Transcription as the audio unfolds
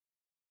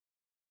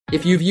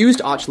If you've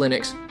used Arch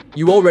Linux,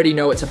 you already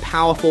know it's a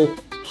powerful,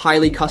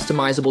 highly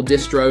customizable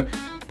distro,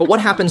 but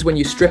what happens when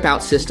you strip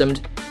out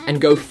systemed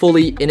and go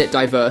fully init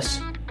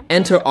diverse?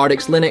 Enter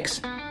Artix Linux,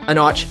 an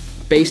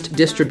Arch-based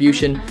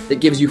distribution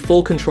that gives you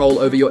full control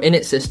over your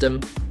init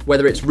system,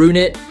 whether it's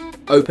runit,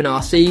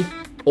 OpenRC,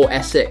 or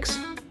S6.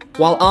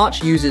 While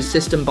Arch uses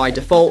system by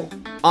default,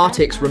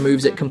 Artix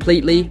removes it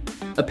completely,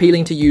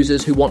 appealing to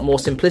users who want more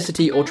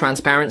simplicity or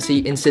transparency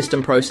in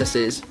system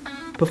processes.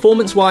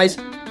 Performance-wise,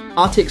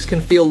 Artix can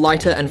feel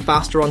lighter and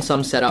faster on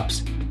some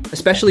setups,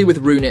 especially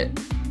with runit.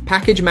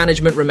 Package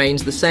management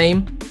remains the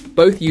same.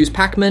 Both use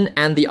Pacman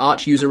and the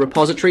Arch User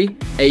Repository,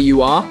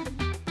 AUR,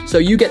 so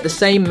you get the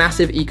same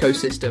massive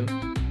ecosystem.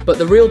 But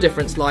the real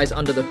difference lies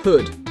under the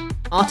hood.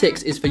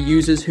 Artix is for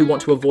users who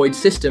want to avoid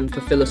system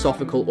for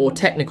philosophical or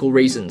technical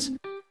reasons.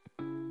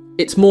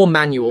 It's more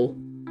manual,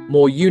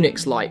 more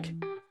Unix-like,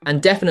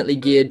 and definitely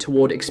geared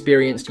toward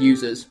experienced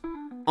users.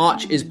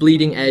 Arch is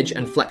bleeding edge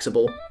and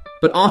flexible,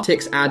 but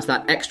Artix adds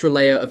that extra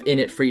layer of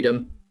init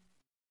freedom.